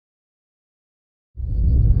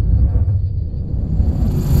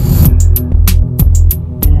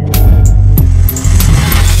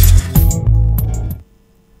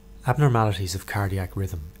Abnormalities of cardiac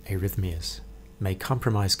rhythm, arrhythmias, may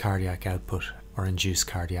compromise cardiac output or induce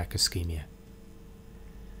cardiac ischemia.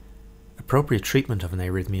 Appropriate treatment of an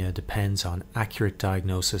arrhythmia depends on accurate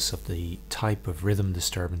diagnosis of the type of rhythm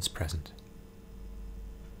disturbance present.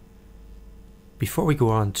 Before we go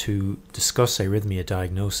on to discuss arrhythmia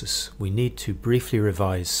diagnosis, we need to briefly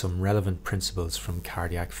revise some relevant principles from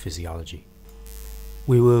cardiac physiology.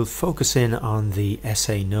 We will focus in on the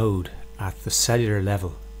SA node at the cellular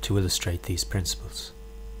level to illustrate these principles.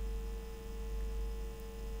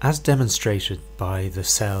 As demonstrated by the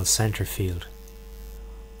cell center field,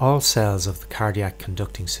 all cells of the cardiac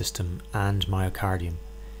conducting system and myocardium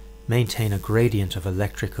maintain a gradient of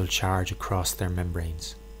electrical charge across their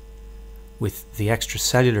membranes, with the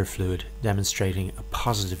extracellular fluid demonstrating a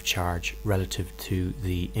positive charge relative to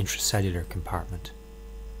the intracellular compartment.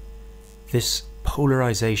 This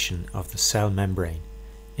polarization of the cell membrane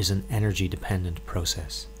is an energy-dependent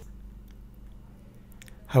process.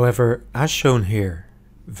 However, as shown here,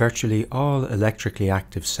 virtually all electrically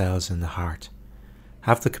active cells in the heart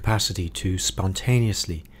have the capacity to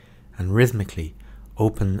spontaneously and rhythmically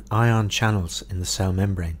open ion channels in the cell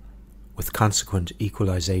membrane, with consequent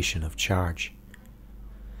equalization of charge.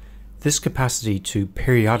 This capacity to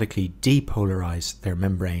periodically depolarize their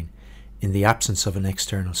membrane in the absence of an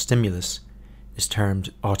external stimulus is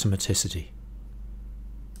termed automaticity.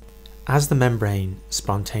 As the membrane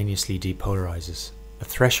spontaneously depolarizes, a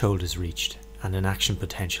threshold is reached and an action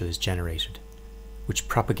potential is generated, which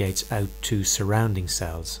propagates out to surrounding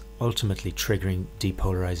cells, ultimately triggering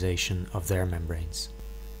depolarization of their membranes.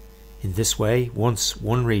 In this way, once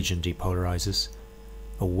one region depolarizes,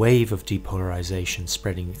 a wave of depolarization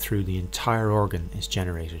spreading through the entire organ is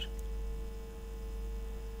generated.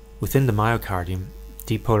 Within the myocardium,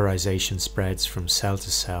 depolarization spreads from cell to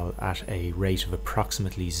cell at a rate of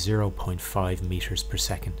approximately 0.5 meters per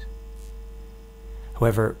second.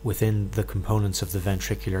 However, within the components of the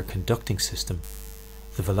ventricular conducting system,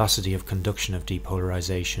 the velocity of conduction of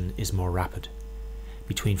depolarization is more rapid,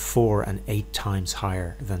 between 4 and 8 times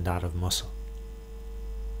higher than that of muscle.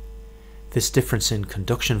 This difference in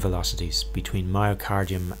conduction velocities between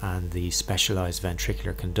myocardium and the specialized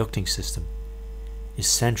ventricular conducting system is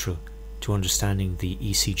central to understanding the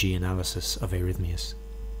ECG analysis of arrhythmias.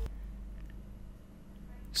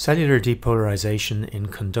 Cellular depolarization in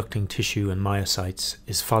conducting tissue and myocytes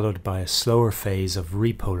is followed by a slower phase of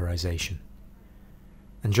repolarization,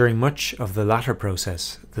 and during much of the latter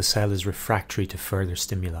process, the cell is refractory to further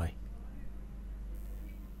stimuli.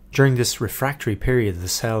 During this refractory period, the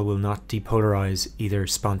cell will not depolarize either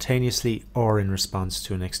spontaneously or in response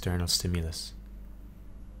to an external stimulus.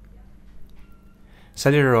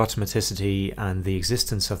 Cellular automaticity and the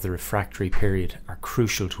existence of the refractory period are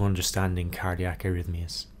crucial to understanding cardiac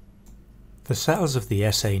arrhythmias. The cells of the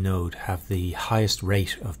SA node have the highest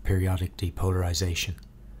rate of periodic depolarization,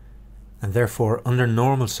 and therefore under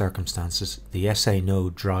normal circumstances the SA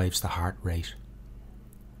node drives the heart rate.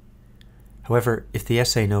 However, if the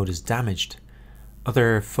SA node is damaged,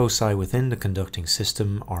 other foci within the conducting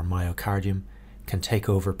system or myocardium can take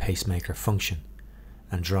over pacemaker function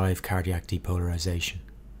and drive cardiac depolarization.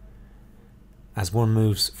 As one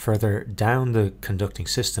moves further down the conducting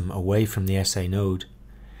system away from the SA node,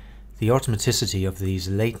 the automaticity of these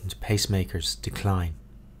latent pacemakers decline,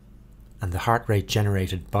 and the heart rate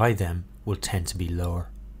generated by them will tend to be lower.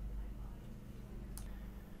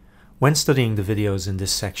 When studying the videos in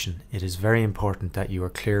this section, it is very important that you are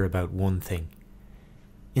clear about one thing.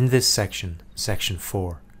 In this section, section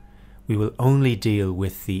 4, we will only deal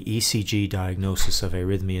with the ECG diagnosis of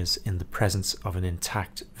arrhythmias in the presence of an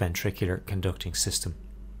intact ventricular conducting system.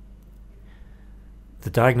 The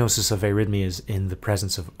diagnosis of arrhythmias in the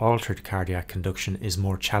presence of altered cardiac conduction is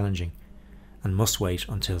more challenging and must wait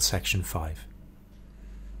until section 5.